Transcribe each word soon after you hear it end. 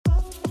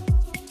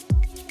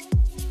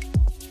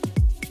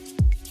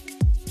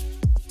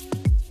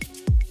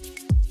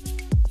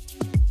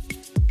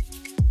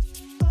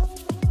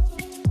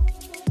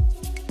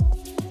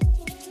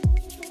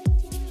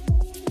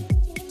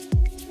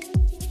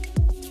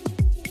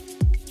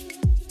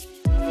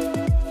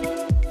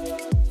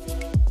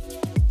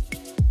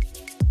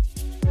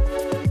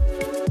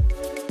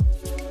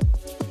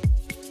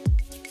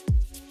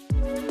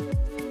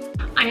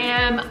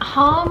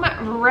home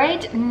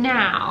right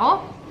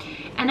now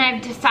and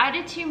I've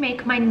decided to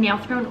make my nail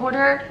throne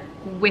order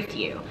with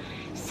you.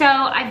 So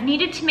I've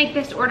needed to make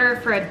this order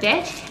for a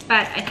bit,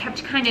 but I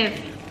kept kind of,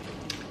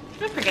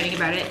 not forgetting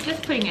about it,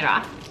 just putting it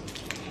off.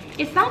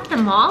 Is that the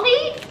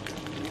Molly?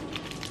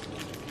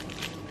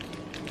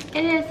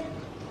 It is.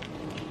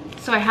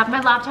 So I have my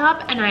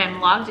laptop and I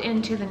am logged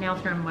into the nail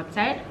throne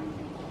website.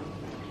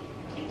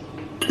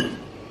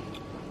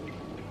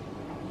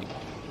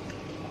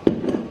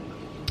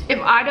 If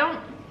I don't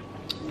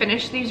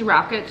finish these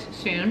rockets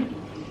soon,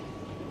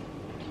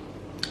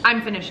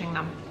 I'm finishing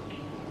them.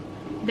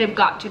 They've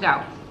got to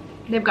go.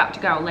 They've got to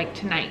go, like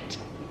tonight.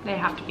 They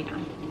have to be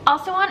done.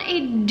 Also on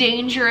a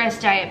dangerous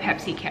Diet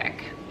Pepsi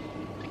kick.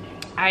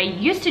 I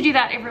used to do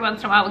that every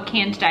once in a while with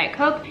canned Diet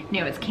Coke.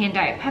 Now it's canned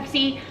Diet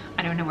Pepsi.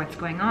 I don't know what's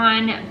going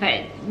on,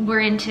 but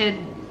we're into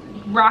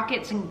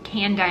rockets and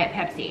canned Diet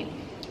Pepsi.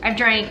 I've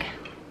drank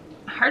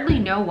hardly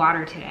no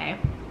water today.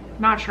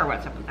 Not sure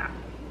what's up with that.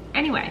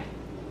 Anyway,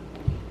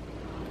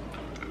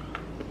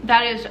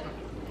 that is,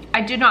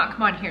 I did not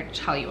come on here to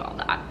tell you all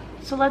that.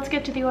 So let's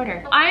get to the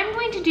order. I'm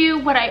going to do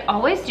what I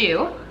always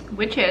do,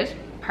 which is,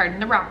 pardon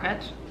the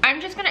rockets,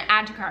 I'm just gonna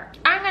add to cart.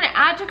 I'm gonna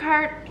add to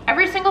cart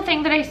every single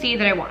thing that I see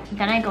that I want.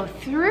 Then I go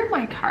through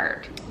my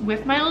cart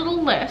with my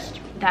little list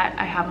that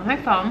I have on my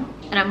phone,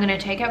 and I'm gonna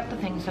take out the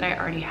things that I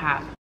already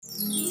have.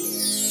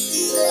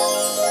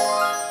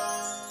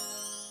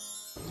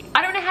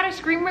 I don't know how to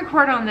screen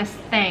record on this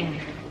thing.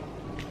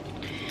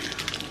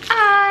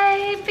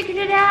 I figured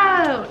it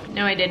out.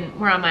 No, I didn't.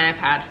 We're on my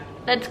iPad.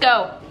 Let's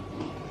go.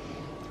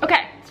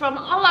 Okay, so I'm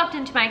all logged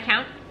into my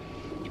account,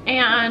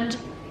 and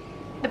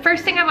the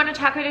first thing I want to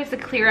talk about is the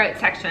clear out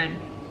section.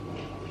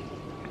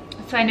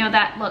 So I know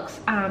that looks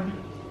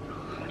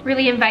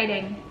really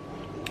inviting,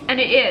 and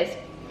it is.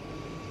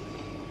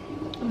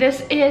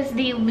 This is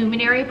the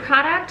Luminary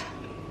product,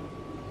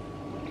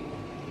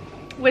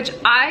 which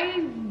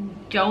I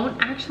don't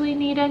actually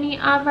need any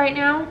of right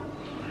now.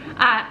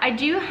 I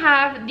do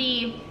have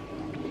the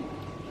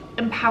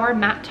Empower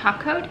Matte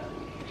Top Coat.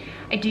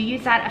 I do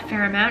use that a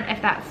fair amount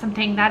if that's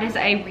something, that is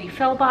a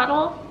refill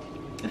bottle,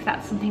 if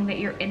that's something that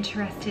you're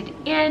interested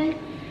in.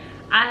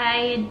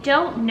 I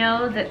don't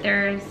know that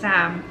there's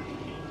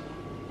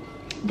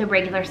the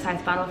regular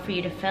size bottle for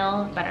you to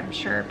fill, but I'm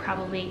sure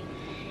probably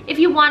if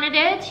you wanted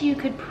it, you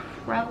could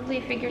probably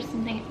figure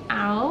something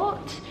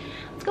out.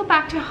 Let's go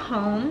back to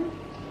home.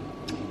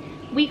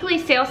 Weekly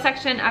sales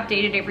section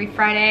updated every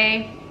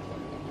Friday.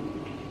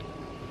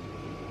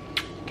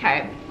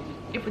 Okay,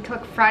 if we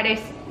click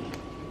Friday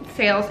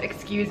sales,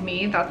 excuse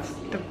me, that's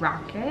the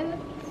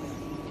rockets.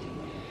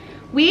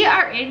 We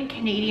are in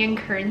Canadian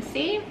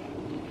currency.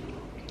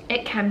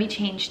 It can be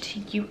changed to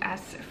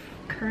US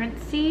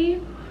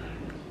currency.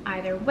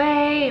 Either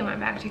way, I went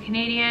back to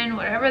Canadian,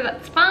 whatever,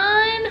 that's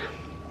fine.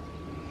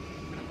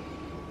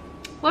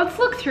 Let's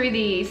look through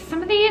these.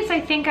 Some of these I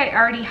think I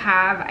already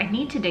have. I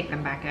need to dig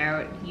them back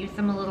out, use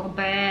them a little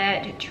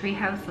bit.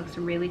 Treehouse looks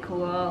really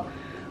cool.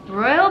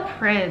 Royal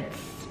Prince.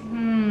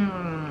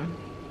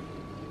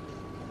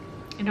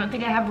 I don't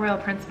think I have Royal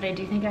Prince, but I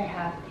do think I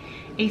have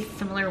a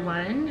similar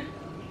one.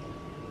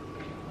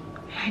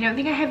 I don't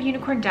think I have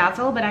Unicorn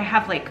Dazzle, but I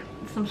have like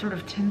some sort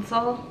of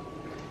tinsel.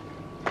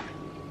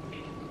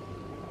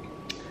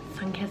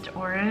 Sunkissed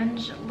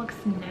Orange looks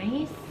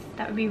nice.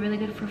 That would be really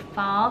good for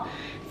fall.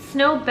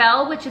 Snow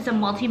Bell, which is a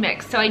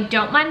multi-mix. So I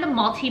don't mind the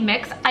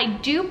multi-mix. I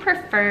do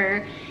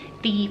prefer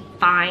the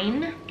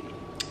fine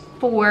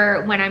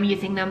for when I'm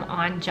using them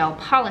on gel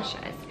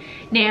polishes.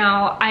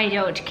 Now, I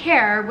don't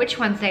care which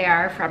ones they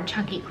are, from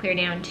chunky clear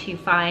down to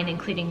fine,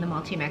 including the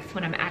multi-mix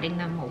when I'm adding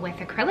them with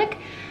acrylic.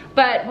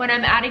 But when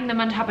I'm adding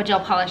them on top of gel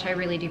polish, I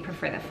really do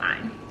prefer the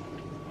fine.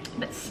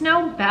 But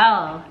Snow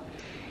Bell,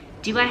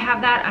 do I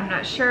have that? I'm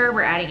not sure.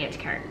 We're adding it to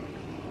cart.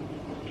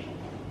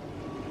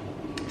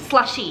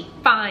 Slushy,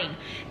 fine.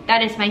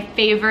 That is my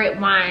favorite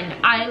one.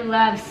 I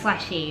love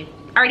Slushy.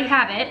 I already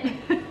have it,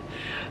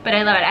 but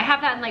I love it. I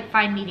have that in like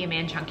fine, medium,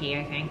 and chunky,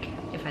 I think,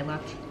 if I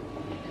looked.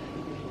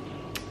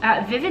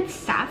 Vivid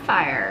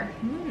Sapphire,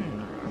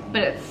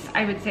 but it's,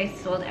 I would say,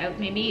 sold out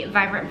maybe.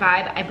 Vibrant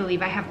Vibe, I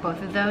believe I have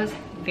both of those.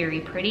 Very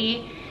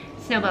pretty.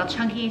 Snowbell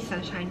Chunky,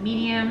 Sunshine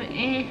Medium,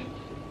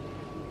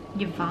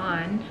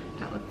 Yvonne,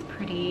 that looks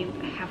pretty.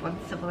 I have one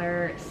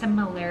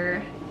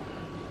similar.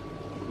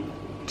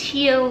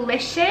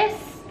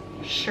 Tealicious,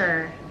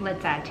 sure,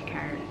 let's add to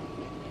cart.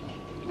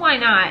 Why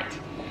not?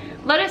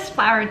 Lotus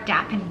Flower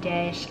Dap and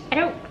Dish. I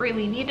don't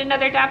really need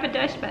another Dap and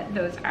Dish, but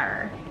those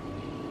are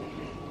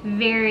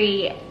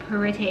very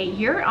pretty.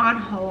 You're on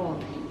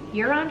hold.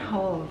 You're on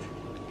hold.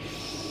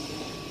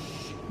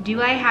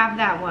 Do I have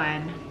that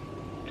one?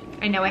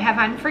 I know I have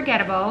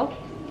Unforgettable.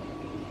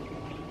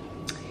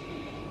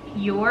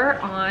 You're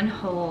on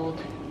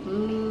hold.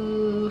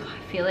 Ooh,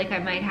 I feel like I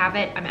might have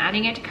it. I'm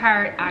adding it to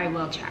cart. I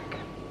will check.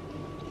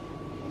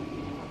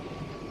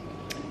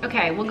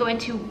 Okay, we'll go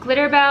into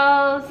Glitter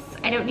Bells.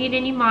 I don't need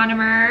any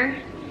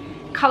monomer.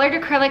 Colored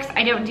acrylics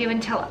I don't do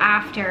until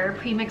after.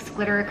 Premixed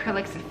glitter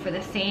acrylics for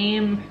the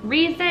same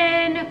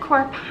reason.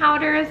 Core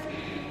powders.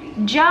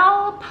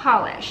 Gel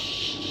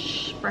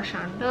polish. Brush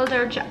on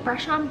builder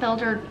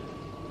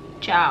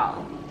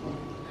gel.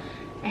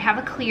 I have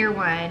a clear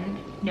one.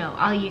 No,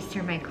 I'll use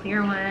through my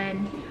clear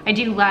one. I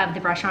do love the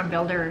brush on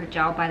builder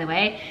gel, by the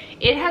way.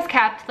 It has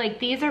kept, like,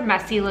 these are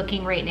messy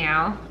looking right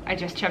now. I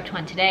just chipped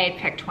one today,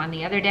 picked one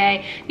the other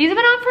day. These have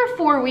been on for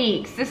 4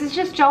 weeks. This is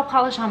just gel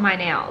polish on my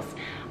nails.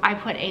 I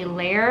put a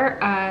layer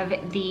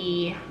of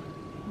the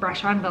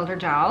brush on builder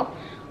gel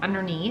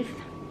underneath.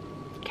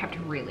 Kept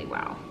really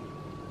well.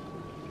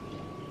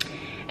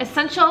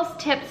 Essentials,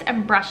 tips,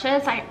 and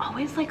brushes. I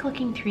always like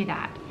looking through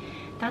that.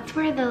 That's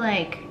where the,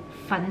 like,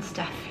 fun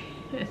stuff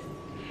is.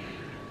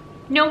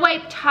 No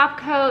wipe top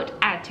coat,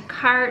 add to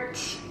cart.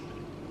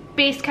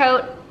 Base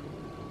coat,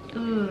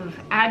 ooh,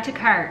 add to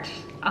cart.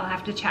 I'll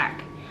have to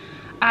check.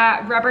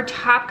 Rubber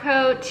top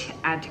coat,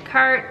 add to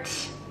cart.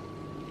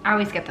 I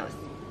always get those.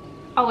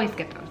 Always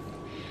get those.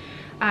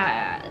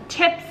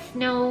 Tips,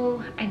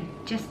 no, I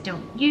just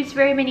don't use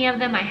very many of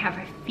them. I have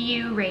a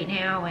few right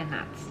now, and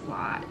that's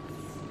lots.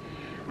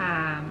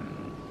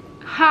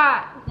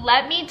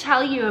 Let me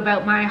tell you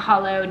about my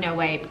Hollow no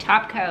wipe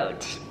top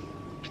coat.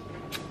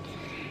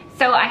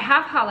 So I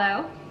have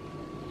Hollow,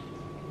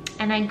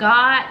 and I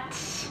got,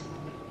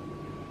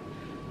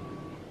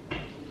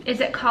 is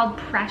it called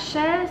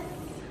Precious?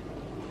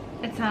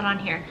 It's not on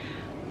here.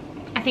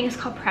 I think it's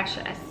called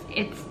Precious.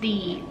 It's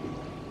the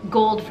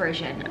gold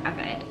version of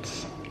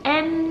it.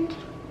 And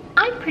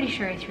I'm pretty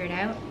sure I threw it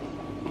out.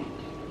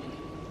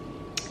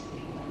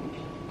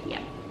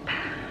 Yep.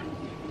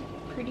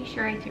 Pretty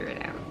sure I threw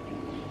it out.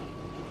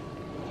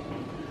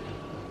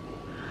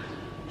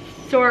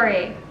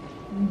 Sorry.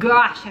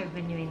 Gosh, I've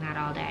been doing that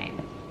all day.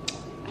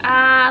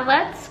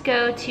 Let's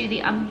go to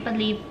the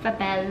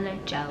Unbelievable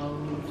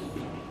Gels.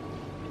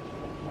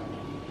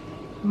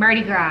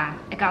 Mardi Gras,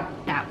 I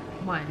got that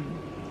one.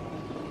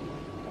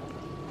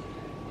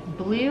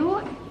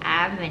 Blue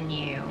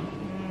Avenue,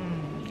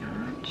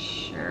 not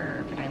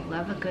sure, but I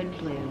love a good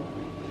blue.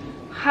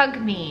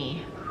 Hug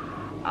Me,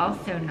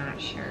 also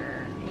not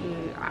sure.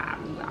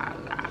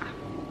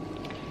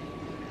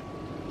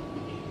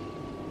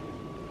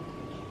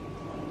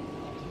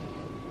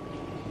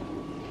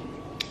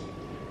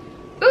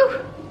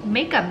 Ooh,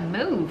 Make a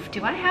Move.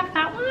 Do I have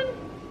that one?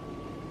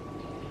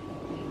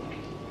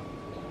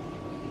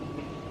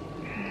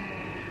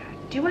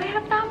 Do I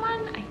have that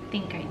one? I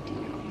think I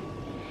do.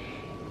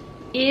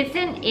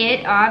 Isn't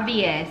it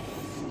obvious?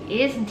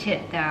 Isn't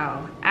it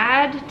though?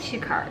 Add to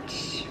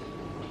cart.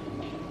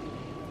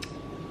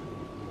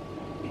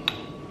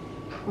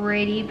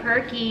 Pretty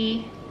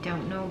Perky.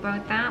 Don't know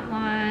about that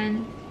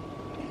one.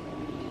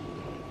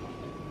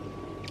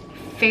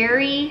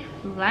 Fairy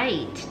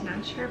Light,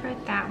 not sure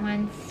about that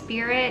one.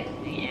 Spirit,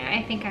 yeah,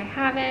 I think I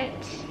have it.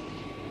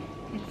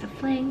 It's a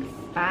fling.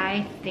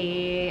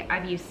 Spicy,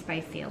 I've used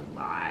spicy a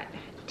lot.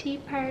 Tea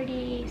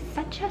Party,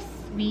 Such a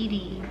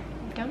Sweetie.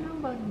 Don't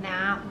know about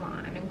that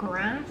one.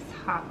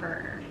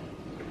 Grasshopper.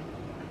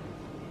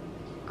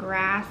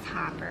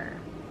 Grasshopper,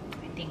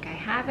 I think I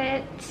have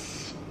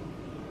it.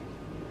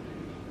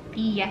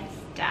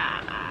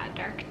 Fiesta,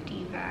 Dark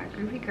Diva,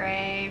 Groovy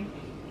Gray.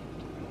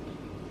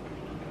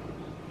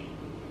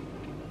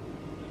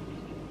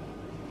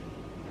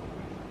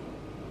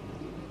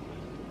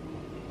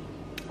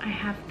 I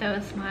have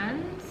those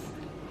ones.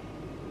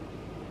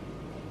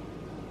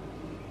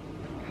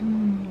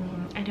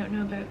 I don't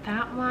know about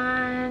that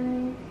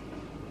one.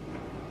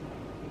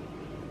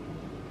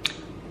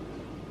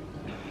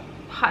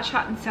 Hot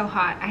Shot and So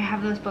Hot. I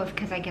have those both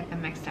because I get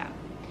them mixed up.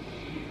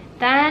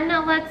 Then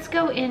let's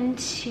go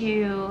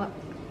into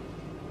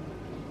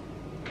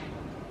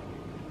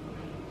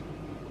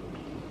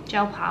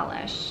gel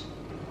polish.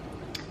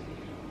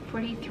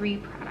 43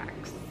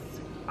 products.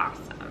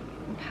 Awesome.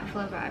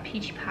 Pavlova,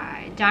 Peachy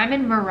Pie.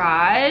 Diamond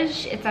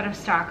Mirage. It's out of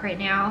stock right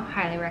now.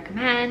 Highly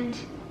recommend.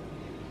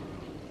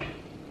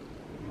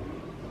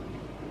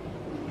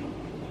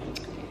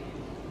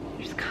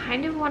 There's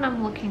kind of what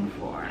I'm looking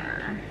for.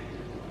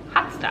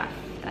 Hot Stuff.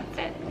 That's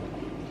it.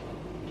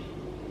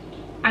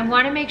 I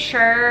want to make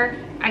sure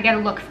I get a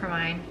look for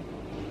mine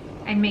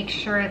and make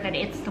sure that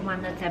it's the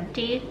one that's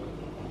empty.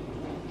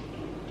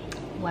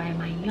 Why am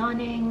I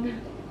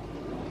yawning?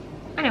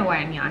 I know why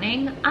I'm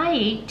yawning. I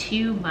ate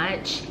too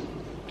much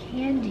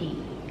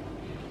candy.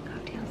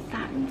 Cocktail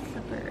Satin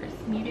Slippers,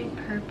 Muted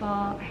Purple.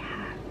 I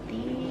have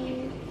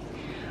these.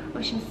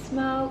 Ocean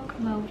Smoke,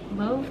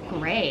 Mauve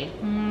Gray.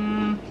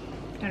 Don't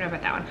know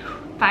about that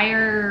one.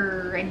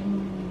 Fire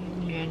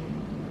Engine.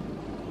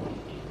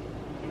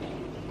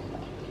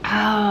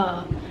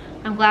 Oh,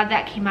 I'm glad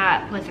that came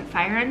up. Was it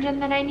Fire Engine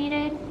that I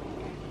needed?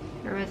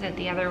 Or was it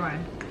the other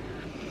one?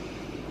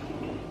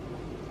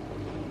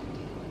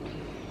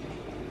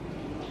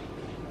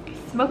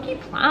 Smoky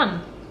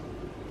Plum.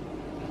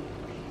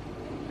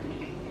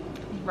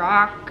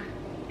 Rock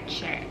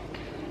Chick.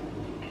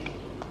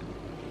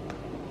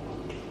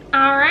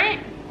 All right.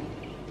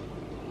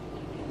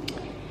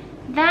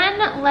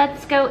 Then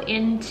let's go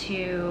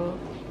into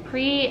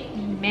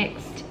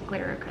pre-mixed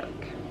glitter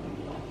Coke.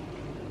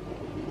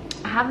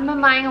 I haven't been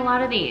buying a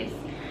lot of these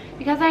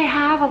because I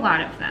have a lot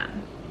of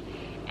them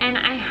and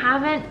I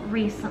haven't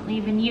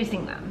recently been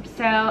using them.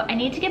 So I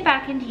need to get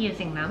back into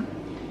using them,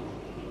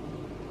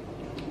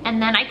 and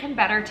then I can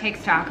better take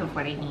stock of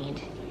what I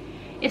need.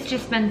 It's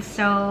just been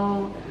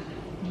so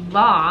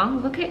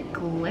long. Look at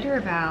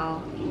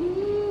Glitterbell.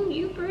 Ooh,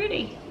 you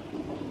pretty.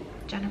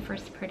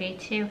 Jennifer's pretty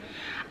too.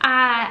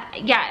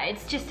 Yeah,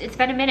 it's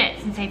been a minute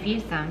since I've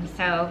used them,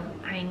 so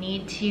I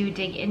need to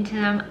dig into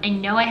them. I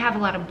know I have a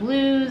lot of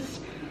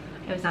blues.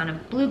 I was on a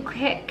blue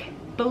kick.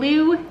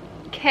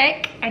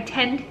 I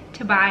tend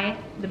to buy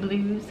the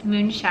blues.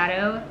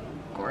 Moonshadow,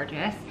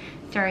 gorgeous.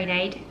 Starry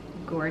Night,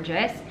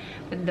 gorgeous.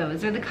 But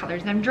those are the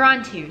colors I'm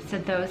drawn to. So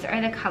those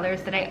are the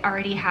colors that I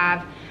already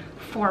have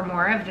 4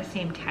 more of the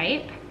same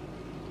type.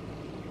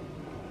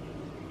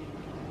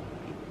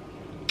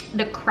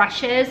 The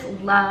Crushes,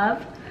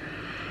 love.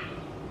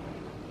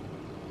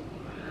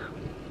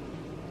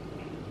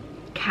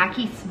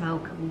 Khaki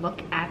Smoke,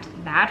 look at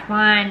that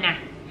one.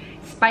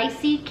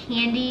 Spicy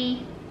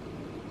Candy,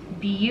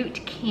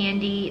 Butte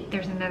Candy.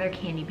 There's another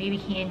candy, Baby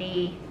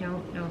Candy.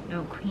 No,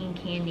 Queen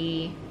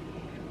Candy.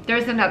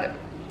 There's another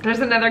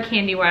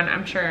candy one,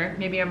 I'm sure,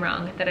 maybe I'm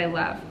wrong, that I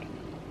love.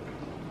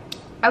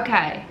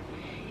 Okay,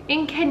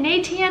 in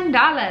Canadian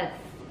dollars,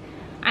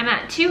 I'm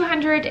at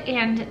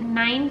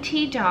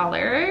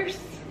 $290,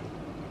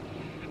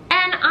 and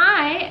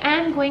I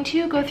am going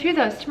to go through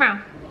those tomorrow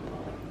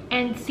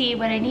and see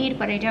what I need,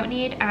 what I don't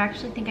need. I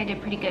actually think I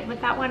did pretty good with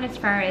that one as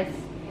far as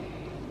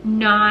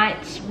not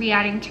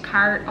re-adding to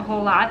cart a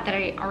whole lot that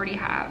I already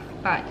have,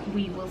 but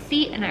we will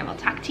see, and I will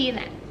talk to you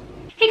then.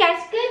 Hey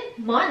guys, good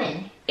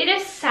morning. It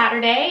is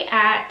Saturday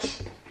at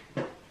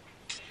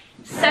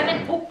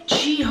 7, oh,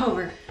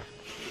 Jehover.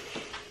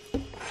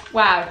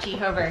 Wow,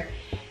 Jehover.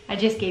 I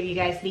just gave you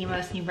guys the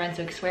most New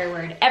Brunswick swear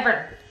word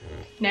ever.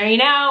 Now you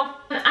know.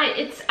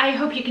 I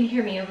hope you can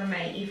hear me over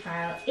my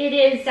e-file. It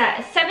is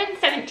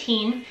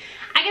 7:17.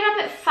 I get up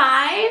at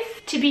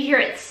 5 to be here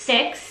at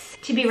 6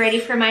 to be ready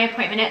for my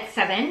appointment at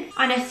 7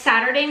 on a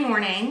Saturday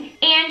morning,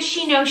 and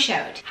she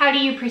no-showed. How do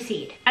you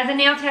proceed? As a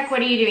nail tech, what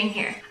are you doing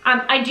here?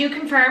 I do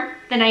confirm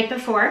the night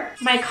before.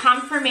 My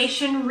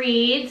confirmation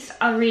reads,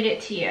 I'll read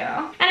it to you.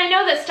 And I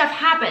know that stuff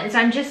happens.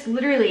 I'm just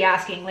literally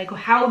asking, like,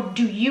 how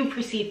do you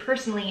proceed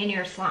personally in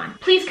your salon?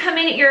 Please come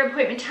in at your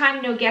appointment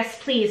time. No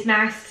guests, please.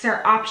 Masks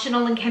are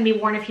optional and can be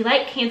worn if you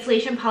like.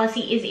 Cancellation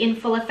policy is in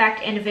full effect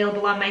and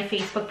available on my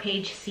Facebook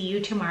page. See you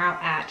tomorrow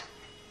at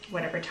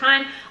whatever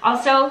time.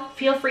 Also,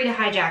 feel free to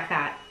hijack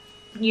that.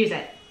 Use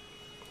it.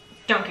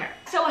 Don't care.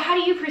 So how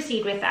do you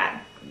proceed with that?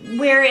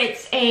 Where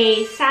it's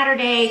a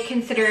Saturday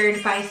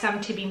considered by some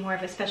to be more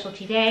of a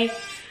specialty day,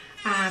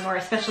 or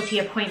a specialty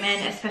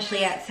appointment,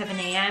 especially at 7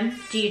 a.m.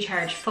 Do you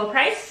charge full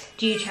price?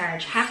 Do you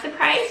charge half the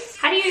price?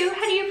 How do you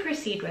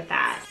proceed with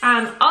that?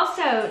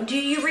 Also, do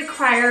you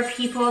require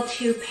people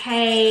to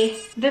pay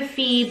the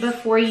fee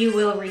before you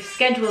will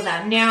reschedule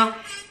them? Now,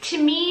 to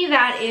me,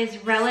 that is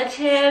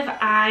relative.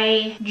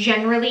 I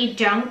generally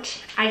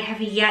don't. I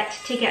have yet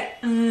to get,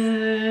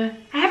 I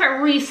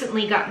haven't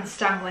recently gotten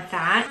stung with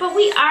that, but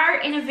we are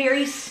in a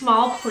very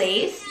small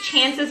place.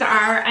 Chances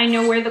are I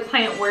know where the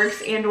client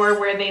works and or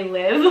where they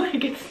live.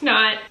 Like, it's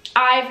not,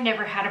 I've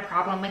never had a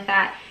problem with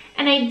that.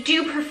 And I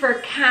do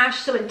prefer cash,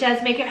 so it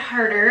does make it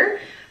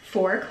harder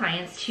for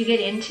clients to get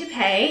in to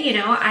pay. You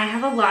know, I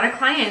have a lot of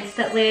clients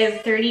that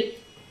live 30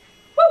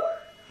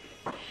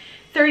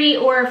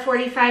 or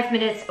 45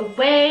 minutes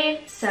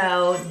away.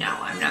 So no,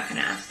 I'm not gonna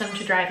ask them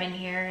to drive in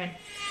here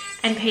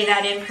and pay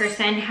that in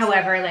person.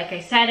 However, like I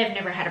said, I've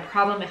never had a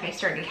problem. If I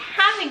started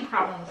having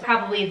problems,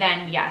 probably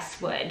then, yes,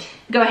 would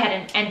go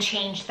ahead and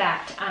change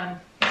that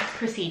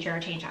procedure or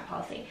change that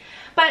policy.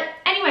 But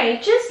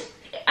anyway, just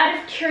out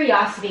of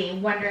curiosity,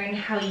 wondering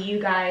how you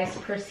guys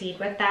proceed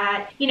with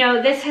that. You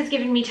know, this has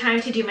given me time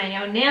to do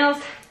my own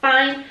nails,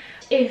 fine.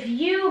 If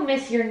you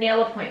miss your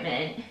nail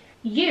appointment,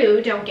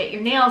 you don't get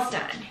your nails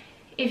done.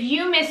 If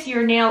you miss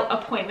your nail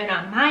appointment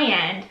on my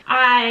end,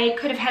 I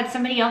could have had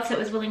somebody else that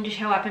was willing to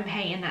show up and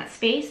pay in that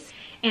space,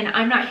 and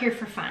I'm not here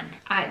for fun.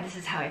 This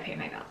is how I pay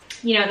my bills.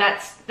 You know,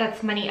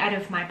 that's money out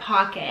of my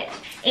pocket.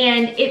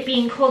 And it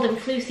being cold and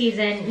flu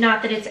season,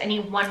 not that it's any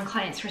one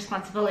client's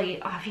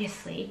responsibility,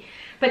 obviously,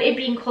 but it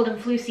being cold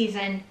and flu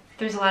season,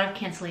 there's a lot of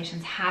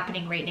cancellations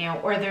happening right now,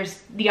 or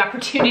there's the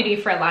opportunity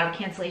for a lot of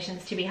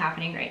cancellations to be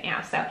happening right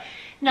now. So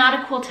not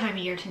a cool time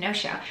of year to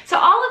no-show. So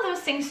all of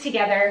those things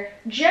together,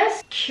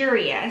 just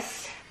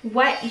curious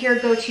what your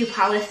go-to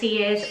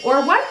policy is,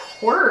 or what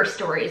horror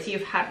stories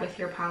you've had with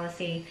your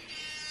policy.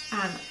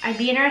 I'd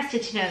be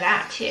interested to know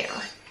that too.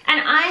 And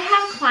I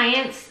have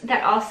clients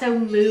that also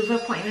move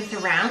appointments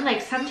around.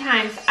 Like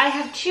sometimes I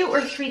have 2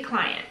 or 3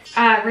 clients,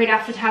 right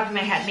off the top of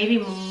my head, maybe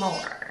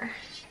more,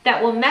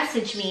 that will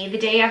message me the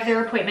day of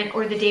their appointment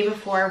or the day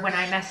before when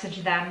I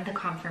message them the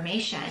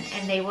confirmation.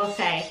 And they will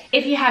say,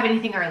 if you have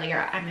anything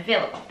earlier, I'm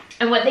available.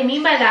 And what they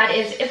mean by that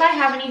is if I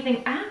have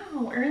anything,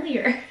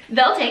 earlier,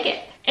 they'll take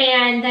it.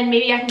 And then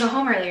maybe I can go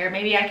home earlier.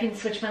 Maybe I can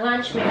switch my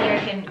lunch. Maybe I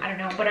can, I don't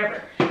know,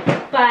 whatever.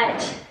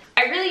 But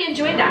I really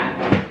enjoy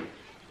that,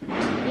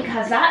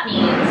 because that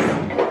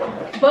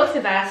means both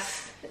of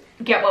us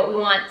get what we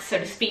want, so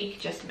to speak,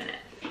 just a minute.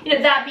 You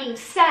know, that being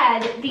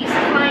said, these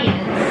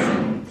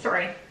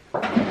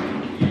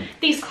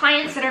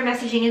clients that are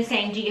messaging and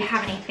saying, do you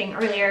have anything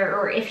earlier?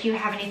 Or if you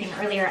have anything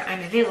earlier, I'm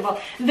available.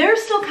 They're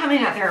still coming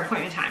at their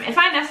appointment time. If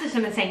I message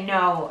them and say,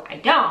 no, I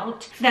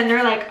don't, then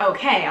they're like,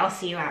 okay, I'll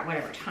see you at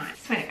whatever time.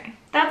 So anyway,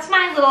 that's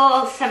my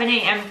little 7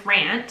 a.m.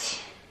 rant.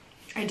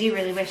 I do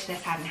really wish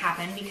this hadn't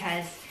happened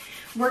because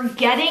we're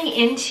getting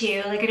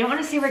into, like, I don't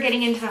want to say we're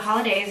getting into the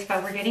holidays,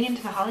 but we're getting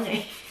into the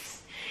holidays.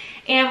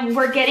 And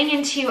we're getting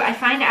into, I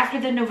find after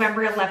the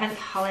November 11th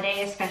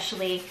holiday,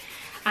 especially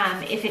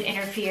if it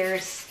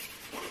interferes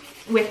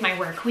with my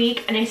work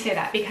week, and I say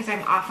that because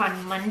I'm off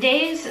on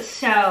Mondays,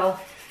 so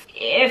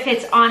if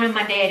it's on a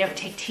Monday, I don't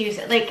take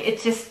Tuesday. Like,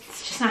 it's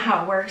just not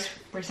how it works.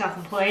 We're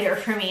self-employed, or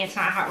for me, it's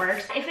not how it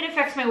works. If it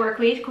affects my work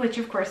week, which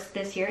of course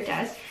this year it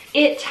does,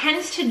 it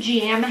tends to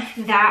jam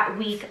that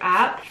week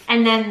up,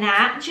 and then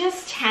that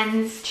just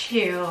tends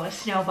to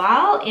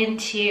snowball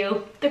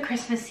into the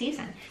Christmas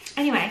season.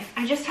 Anyway,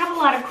 I just have a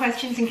lot of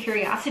questions and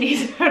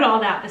curiosities about all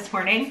that this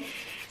morning,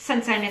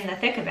 since I'm in the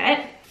thick of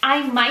it.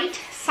 I might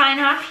sign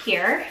off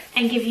here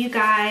and give you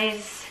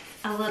guys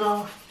a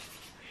little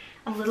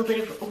bit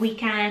of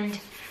weekend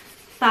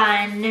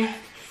fun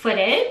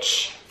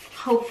footage.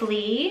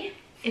 Hopefully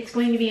it's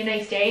going to be a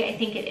nice day. I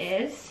think it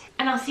is.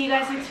 And I'll see you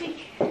guys next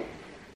week.